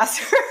car around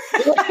faster.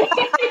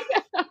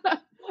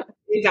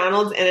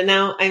 McDonald's,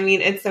 In-N-Out. I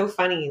mean, it's so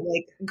funny.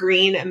 Like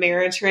green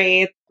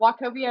Ameritrade.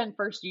 Wachovia and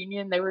First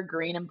Union, they were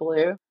green and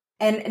blue.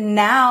 And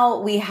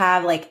now we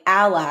have like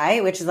Ally,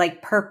 which is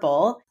like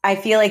purple. I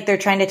feel like they're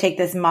trying to take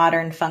this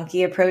modern,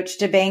 funky approach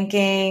to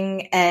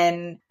banking.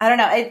 And I don't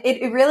know,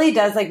 it really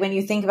does. Like when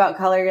you think about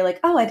color, you're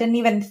like, oh, I didn't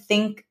even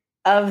think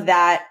of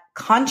that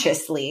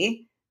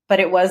consciously, but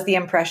it was the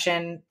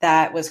impression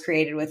that was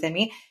created within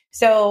me.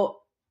 So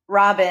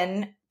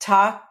Robin,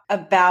 talk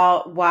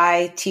about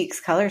why Teak's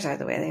colors are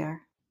the way they are.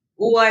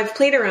 Well, I've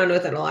played around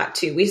with it a lot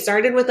too. We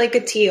started with like a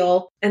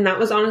teal, and that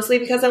was honestly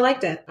because I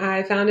liked it.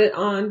 I found it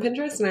on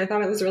Pinterest and I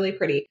thought it was really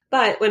pretty.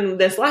 But when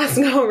this last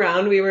go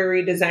around, we were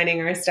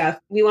redesigning our stuff.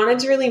 We wanted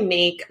to really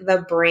make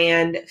the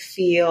brand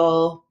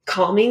feel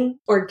calming,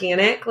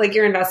 organic. Like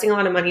you're investing a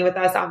lot of money with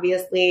us.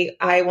 Obviously,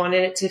 I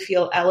wanted it to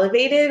feel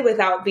elevated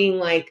without being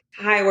like,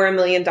 hi, we're $1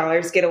 million,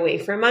 get away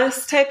from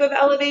us type of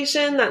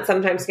elevation that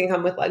sometimes can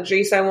come with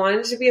luxury. So I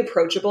wanted it to be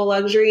approachable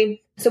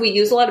luxury. So we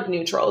use a lot of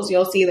neutrals.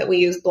 You'll see that we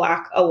use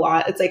black a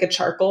lot. It's like a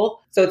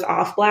charcoal. So it's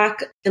off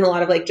black and a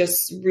lot of like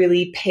just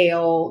really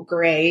pale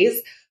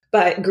grays.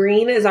 But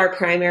green is our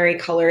primary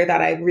color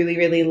that I really,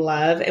 really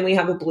love. And we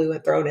have a blue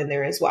thrown in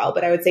there as well.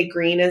 But I would say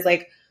green is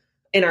like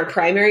in our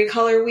primary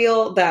color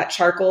wheel, that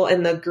charcoal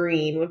and the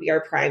green would be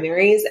our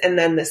primaries. And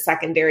then the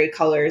secondary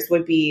colors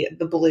would be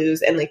the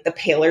blues and like the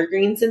paler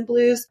greens and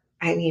blues.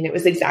 I mean, it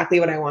was exactly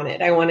what I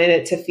wanted. I wanted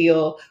it to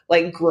feel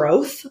like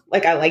growth.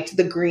 Like I liked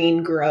the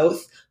green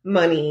growth,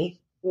 money,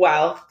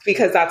 wealth,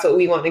 because that's what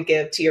we want to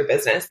give to your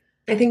business.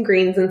 I think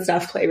greens and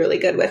stuff play really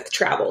good with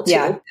travel too.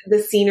 Yeah. The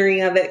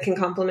scenery of it can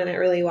complement it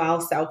really well.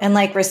 So, and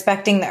like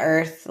respecting the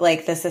earth,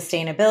 like the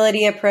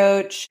sustainability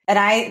approach. And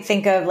I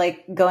think of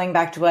like going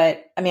back to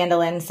what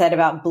Amandolin said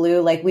about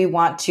blue, like we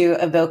want to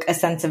evoke a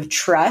sense of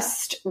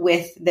trust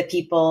with the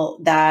people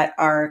that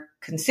are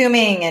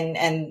consuming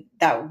and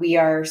that we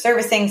are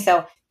servicing.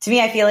 So to me,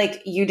 I feel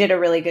like you did a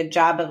really good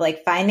job of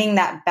like finding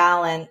that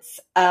balance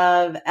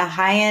of a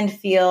high-end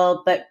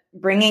feel, but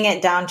bringing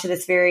it down to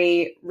this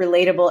very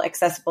relatable,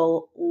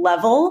 accessible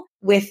level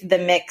with the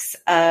mix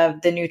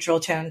of the neutral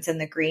tones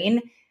and the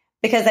green.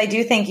 Because I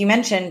do think you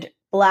mentioned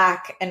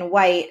black and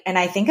white, and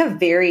I think of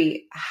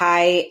very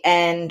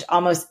high-end,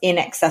 almost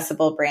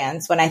inaccessible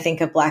brands when I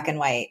think of black and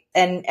white.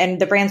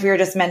 And the brands we were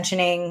just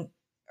mentioning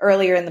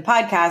earlier in the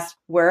podcast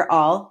were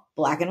all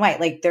black and white.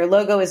 Like their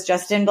logo is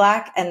just in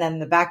black and then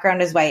the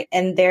background is white.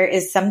 And there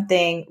is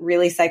something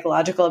really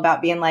psychological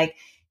about being like,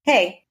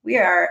 hey, we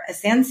are a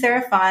sans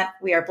serif font.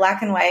 We are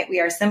black and white. We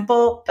are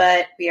simple,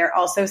 but we are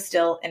also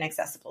still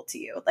inaccessible to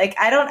you. Like,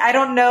 I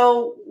don't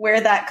know where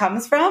that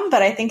comes from,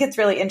 but I think it's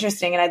really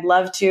interesting. And I'd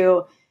love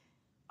to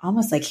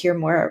almost like hear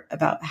more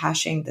about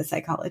hashing the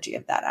psychology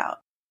of that out.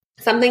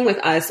 Something with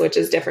us, which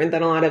is different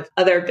than a lot of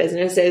other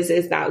businesses,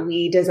 is that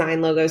we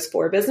design logos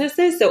for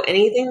businesses. So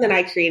anything that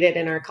I created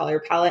in our color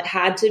palette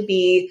had to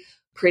be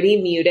pretty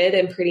muted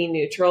and pretty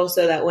neutral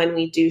so that when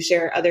we do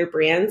share other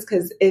brands,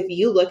 because if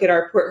you look at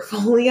our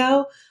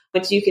portfolio,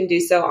 which you can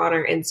do so on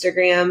our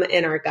Instagram,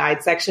 in our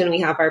guide section, we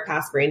have our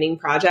past branding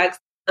projects.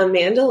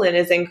 Amandolin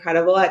is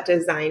incredible at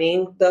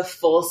designing the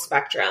full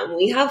spectrum.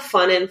 We have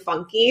fun and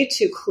funky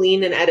to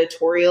clean and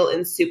editorial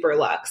and super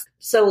luxe.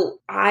 So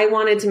I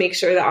wanted to make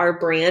sure that our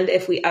brand,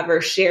 if we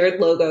ever shared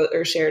logo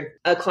or shared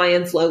a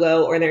client's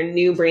logo or their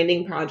new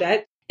branding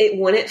project, it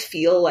wouldn't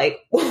feel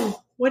like,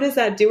 whoa, what is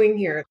that doing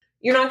here?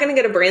 You're not going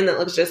to get a brand that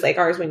looks just like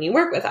ours when you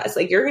work with us.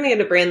 Like you're going to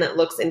get a brand that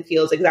looks and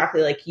feels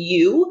exactly like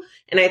you.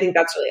 And I think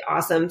that's really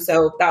awesome.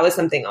 So that was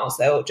something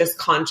also just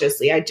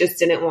consciously. I just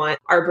didn't want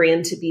our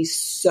brand to be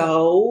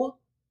so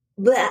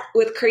bleh,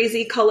 with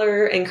crazy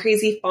color and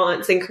crazy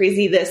fonts and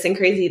crazy this and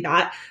crazy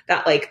that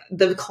like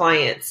the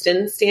clients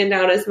didn't stand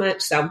out as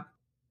much. So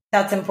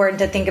that's important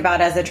to think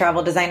about as a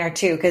travel designer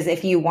too, because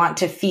if you want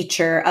to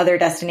feature other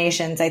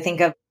destinations, I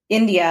think of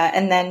India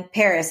and then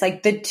Paris,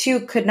 like the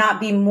two could not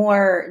be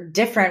more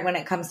different when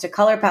it comes to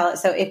color palette.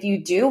 So if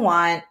you do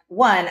want,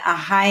 one, a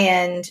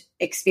high-end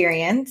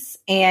experience,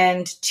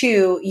 and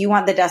two, you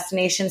want the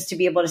destinations to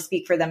be able to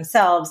speak for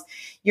themselves,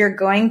 you're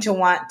going to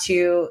want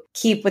to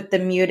keep with the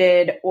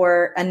muted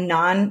or a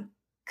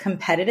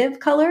non-competitive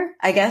color,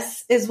 I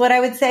guess is what I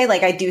would say.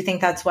 Like, I do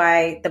think that's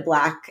why the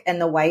black and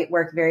the white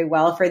work very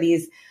well for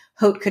these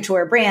haute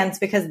couture brands,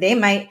 because they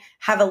might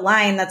have a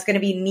line that's going to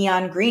be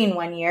neon green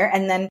one year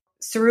and then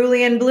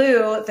cerulean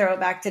blue, throw it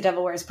back to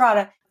Devil Wears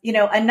Prada,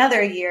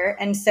 another year.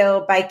 And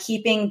so by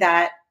keeping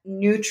that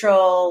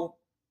neutral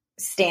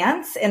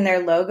stance in their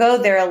logo,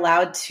 they're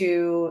allowing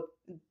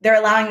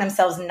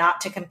themselves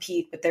not to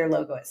compete with their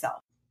logo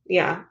itself.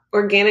 Yeah.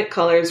 Organic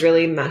colors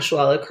really mesh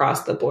well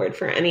across the board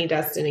for any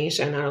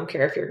destination. I don't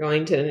care if you're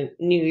going to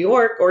New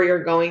York or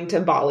you're going to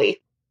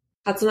Bali.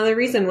 That's another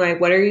reason why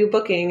What Are You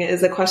Booking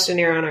is a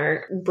questionnaire on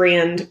our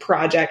brand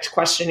project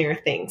questionnaire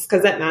things,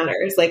 because it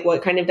matters. Like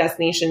what kind of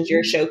destinations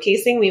you're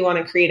showcasing. We want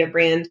to create a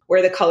brand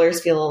where the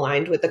colors feel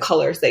aligned with the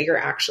colors that you're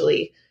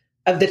actually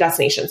of the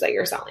destinations that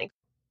you're selling.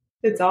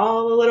 It's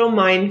all a little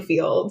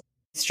minefield.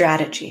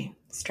 Strategy.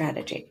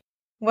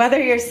 Whether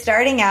you're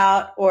starting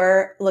out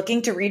or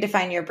looking to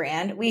redefine your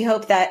brand, we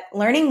hope that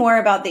learning more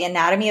about the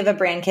anatomy of a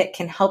brand kit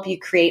can help you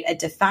create a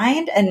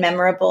defined and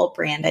memorable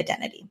brand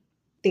identity.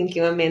 Thank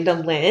you,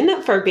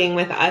 Amandolin, for being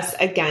with us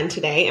again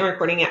today and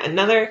recording yet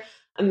another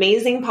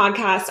amazing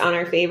podcast on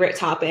our favorite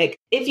topic.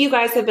 If you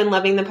guys have been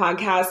loving the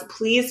podcast,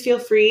 please feel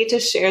free to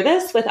share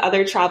this with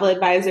other travel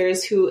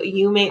advisors who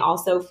you may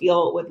also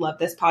feel would love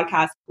this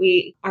podcast.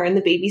 We are in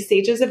the baby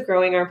stages of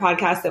growing our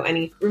podcast, so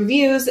any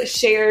reviews,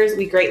 shares,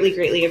 we greatly,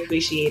 greatly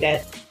appreciate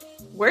it.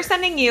 We're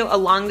sending you a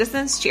long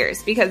distance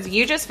cheers because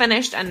you just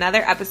finished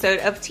another episode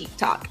of Teak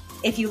Talk.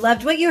 If you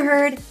loved what you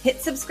heard,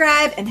 hit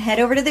subscribe and head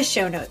over to the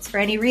show notes for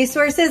any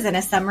resources and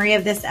a summary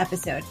of this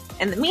episode.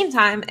 In the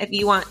meantime, if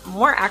you want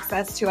more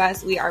access to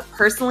us, we are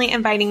personally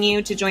inviting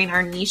you to join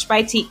our Niche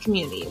by Teak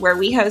community, where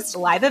we host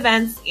live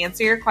events,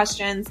 answer your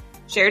questions,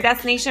 share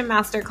destination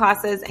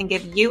masterclasses, and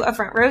give you a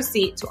front row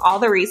seat to all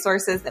the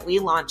resources that we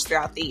launch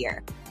throughout the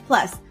year.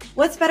 Plus,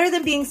 what's better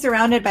than being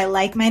surrounded by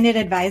like-minded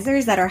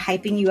advisors that are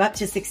hyping you up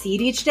to succeed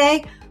each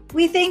day?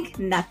 We think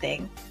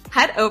nothing.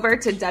 Head over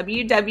to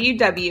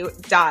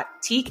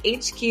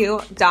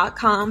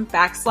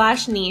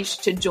www.teakhq.com/niche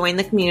to join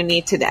the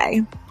community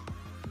today.